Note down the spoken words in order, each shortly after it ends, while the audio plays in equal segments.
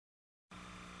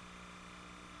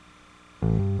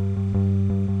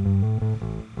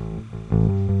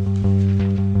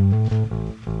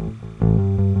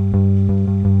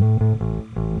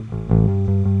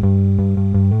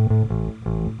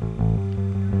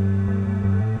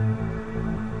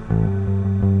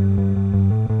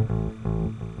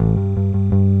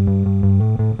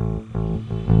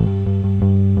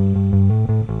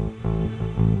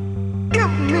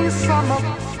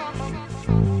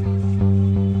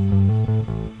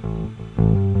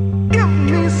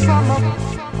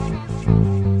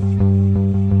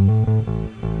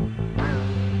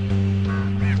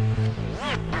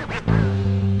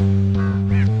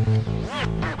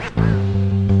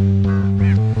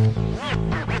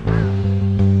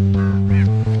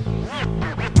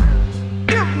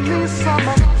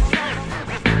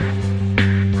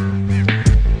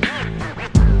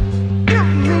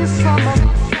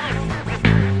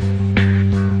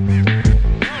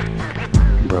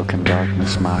broken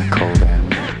darkness, my cold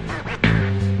animal.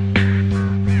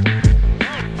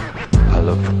 I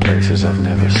look for places I've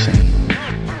never seen.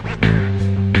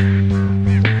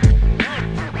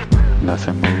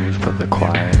 Nothing moves but the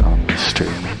quiet on the street.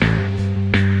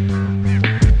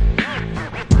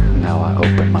 Now I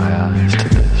open my eyes to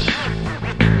this.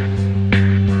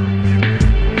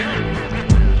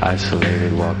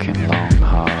 Isolated, walking long,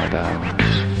 hard hours.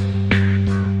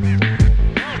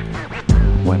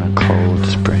 When a cold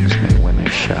springs me when they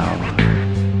shower.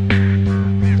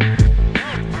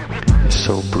 It's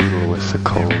so brutal with the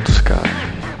cold sky.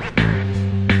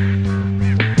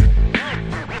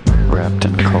 Wrapped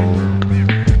in cold,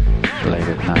 late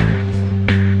at night.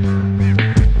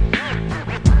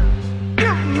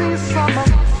 Give me some of,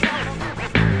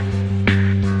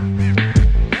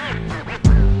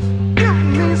 give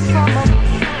me some of.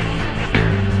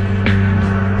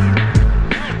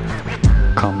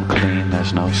 Come clean,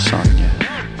 there's no sun yet.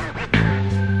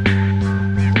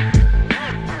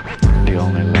 The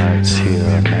only lights here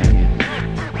are made.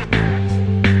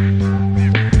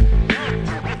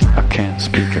 I can't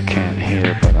speak, I can't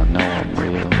hear, but I know I'm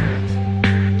real.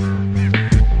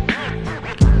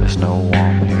 There's no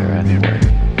warm here anyway.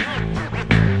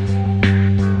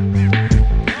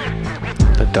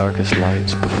 The darkest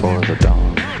lights before the dawn.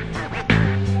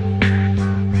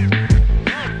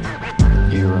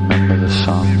 You remember the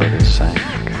sun, but it sank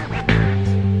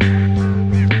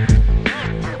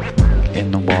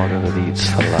in the water that eats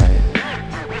the light.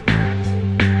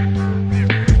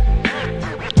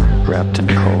 Wrapped in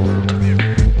cold,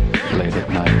 late at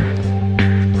night.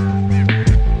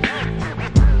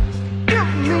 Give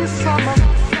me some of,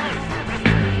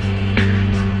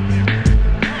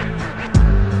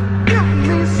 give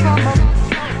me some of.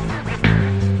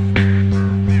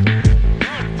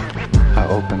 I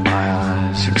open my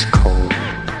eyes, it's cold.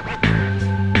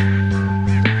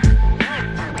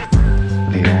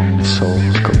 The only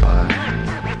souls go by.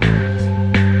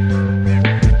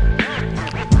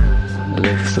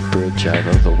 Lift the bridge out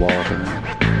of the water.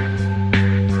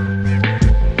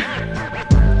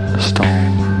 The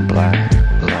stone black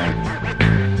light.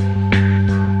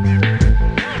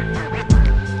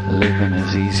 Living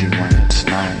is easy when it's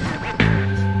night.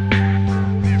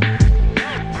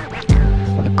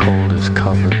 The cold has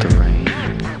covered the rain.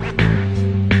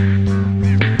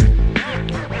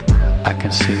 I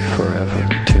can see forever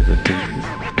to the deep.